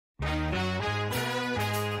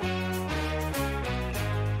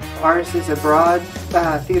Ours is a broad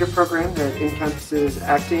theater program that encompasses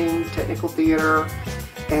acting, technical theater,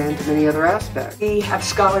 and many other aspects. We have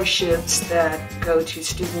scholarships that go to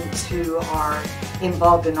students who are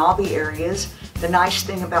involved in all the areas. The nice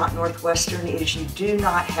thing about Northwestern is you do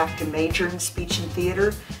not have to major in speech and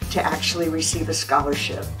theater to actually receive a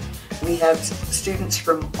scholarship. We have students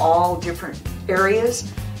from all different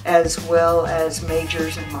areas, as well as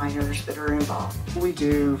majors and minors that are involved. We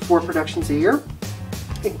do 4 productions a year,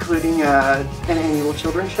 including an annual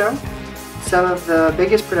children's show. Some of the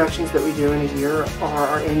biggest productions that we do in a year are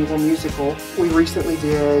our annual musical. We recently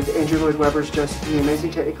did Andrew Lloyd Webber's Josephine, the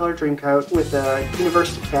Amazing Technicolor Dreamcoat with a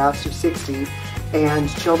university cast of 60 and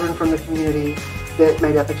children from the community that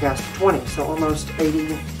made up a cast of 20, so almost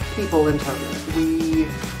 80 people in total. We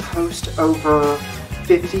host over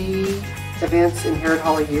 50 events in Harrod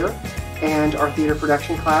Hall a year, and our theater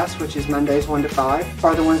production class, which is Mondays 1 to 5,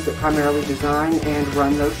 are the ones that primarily design and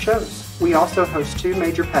run those shows. We also host 2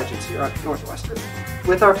 major pageants here at Northwestern.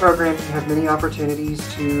 With our program, you have many opportunities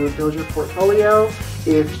to build your portfolio.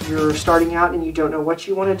 If you're starting out and you don't know what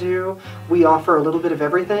you want to do, we offer a little bit of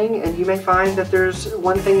everything, and you may find that there's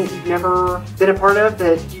one thing that you've never been a part of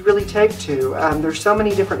that you really take to. There's so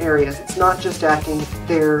many different areas. It's not just acting.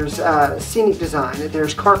 There's scenic design,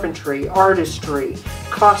 there's carpentry, artistry,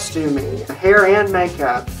 costuming, hair and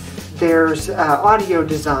makeup. There's audio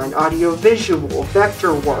design, audio visual,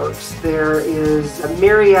 vector works. There is a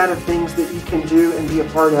myriad of things that you can do and be a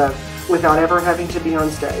part of without ever having to be on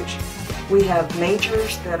stage. We have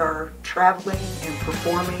majors that are traveling and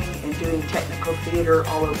performing and doing technical theater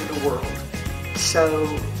all over the world. So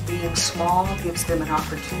being small gives them an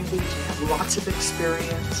opportunity to have lots of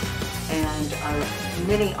experience and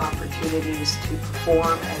many opportunities to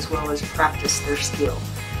perform as well as practice their skill.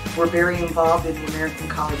 We're very involved in the American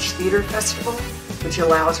College Theater Festival, which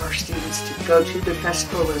allows our students to go to the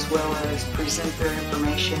festival as well as present their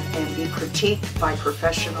information and be critiqued by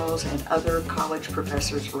professionals and other college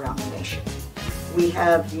professors around the nation. We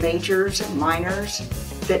have majors and minors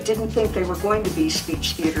that didn't think they were going to be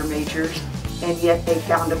speech theater majors, and yet they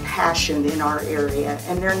found a passion in our area,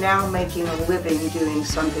 and they're now making a living doing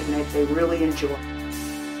something that they really enjoy.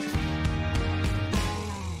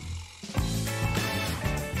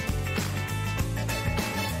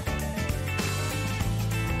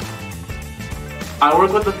 I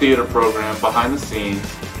work with the theater program behind the scenes,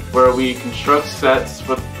 where we construct sets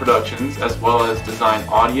for productions as well as design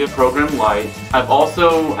audio program lights. I've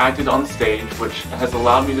also acted on stage, which has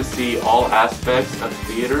allowed me to see all aspects of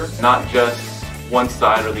theater, not just one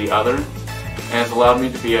side or the other, and has allowed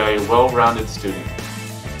me to be a well-rounded student.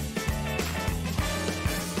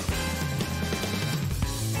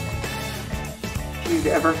 If you've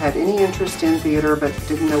ever had any interest in theater but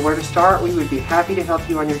didn't know where to start, we would be happy to help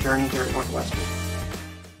you on your journey here at Northwestern.